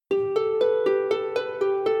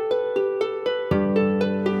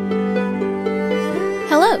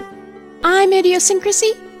I'm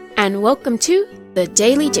Idiosyncrasy, and welcome to the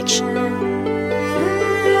Daily Diction.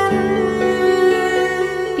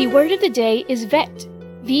 The word of the day is vet,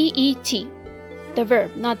 V-E-T, the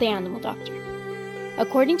verb, not the animal doctor.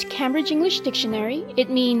 According to Cambridge English Dictionary, it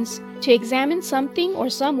means to examine something or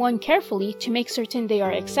someone carefully to make certain they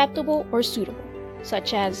are acceptable or suitable,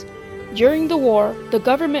 such as, during the war, the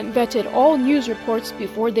government vetted all news reports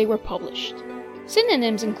before they were published.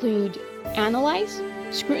 Synonyms include analyze,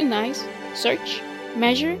 scrutinize, search,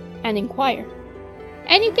 measure, and inquire.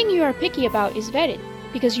 Anything you are picky about is vetted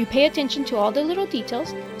because you pay attention to all the little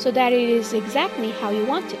details so that it is exactly how you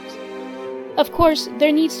want it. Of course,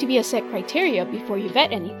 there needs to be a set criteria before you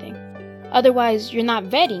vet anything. Otherwise, you're not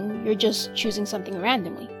vetting, you're just choosing something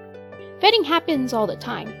randomly. Vetting happens all the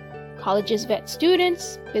time. Colleges vet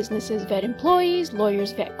students, businesses vet employees,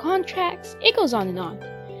 lawyers vet contracts, it goes on and on.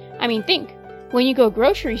 I mean, think. When you go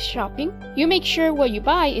grocery shopping, you make sure what you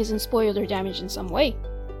buy isn't spoiled or damaged in some way.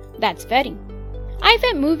 That's vetting. I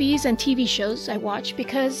vet movies and TV shows I watch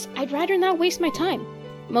because I'd rather not waste my time.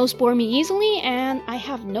 Most bore me easily, and I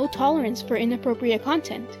have no tolerance for inappropriate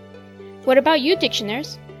content. What about you,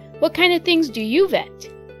 dictionaires? What kind of things do you vet?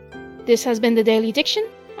 This has been the Daily Diction.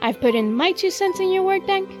 I've put in my 2 cents in your word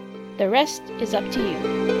bank. The rest is up to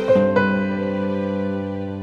you.